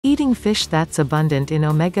Eating fish that's abundant in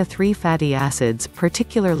omega-3 fatty acids,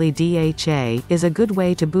 particularly DHA, is a good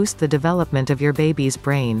way to boost the development of your baby's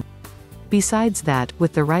brain. Besides that,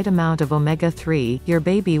 with the right amount of omega-3, your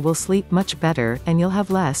baby will sleep much better, and you'll have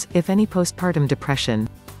less, if any, postpartum depression.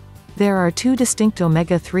 There are two distinct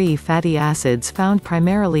omega-3 fatty acids found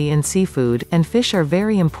primarily in seafood, and fish are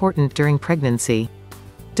very important during pregnancy.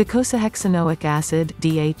 Docosahexaenoic acid,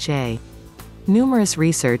 DHA. Numerous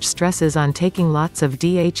research stresses on taking lots of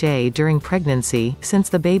DHA during pregnancy, since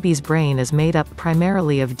the baby's brain is made up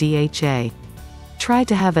primarily of DHA. Try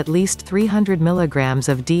to have at least 300 mg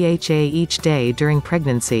of DHA each day during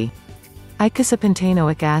pregnancy.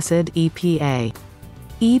 Eicosapentaenoic acid, EPA.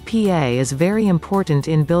 EPA is very important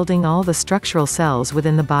in building all the structural cells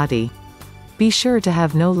within the body. Be sure to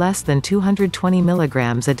have no less than 220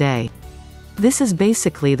 mg a day. This is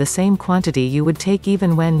basically the same quantity you would take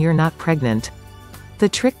even when you're not pregnant. The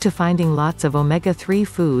trick to finding lots of omega-3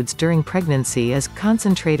 foods during pregnancy is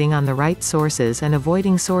concentrating on the right sources and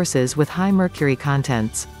avoiding sources with high mercury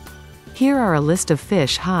contents. Here are a list of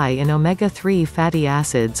fish high in omega-3 fatty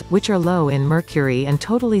acids, which are low in mercury and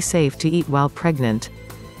totally safe to eat while pregnant.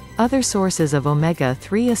 Other sources of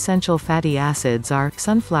omega-3 essential fatty acids are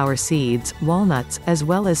sunflower seeds, walnuts, as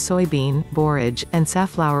well as soybean, borage, and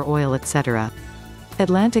safflower oil, etc.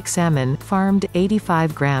 Atlantic salmon, farmed,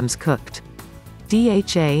 85 grams cooked.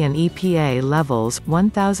 DHA and EPA levels,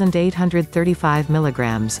 1,835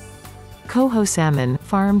 mg. Coho salmon,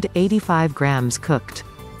 farmed, 85 grams cooked.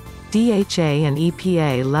 DHA and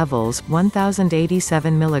EPA levels,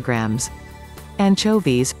 1,087 mg.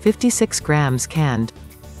 Anchovies, 56 grams canned.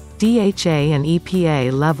 DHA and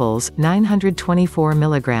EPA levels, 924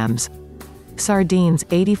 mg. Sardines,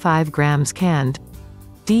 85 grams canned.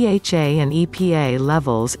 DHA and EPA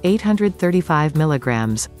levels, 835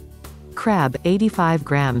 mg. Crab, 85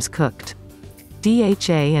 grams cooked.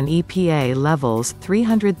 DHA and EPA levels,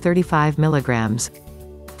 335 mg.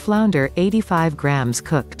 Flounder, 85 grams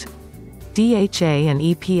cooked. DHA and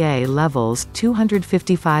EPA levels,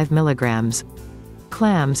 255 mg.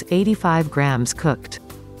 Clams, 85 grams cooked.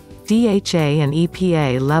 DHA and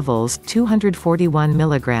EPA levels, 241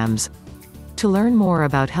 mg. To learn more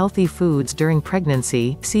about healthy foods during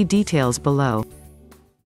pregnancy, see details below.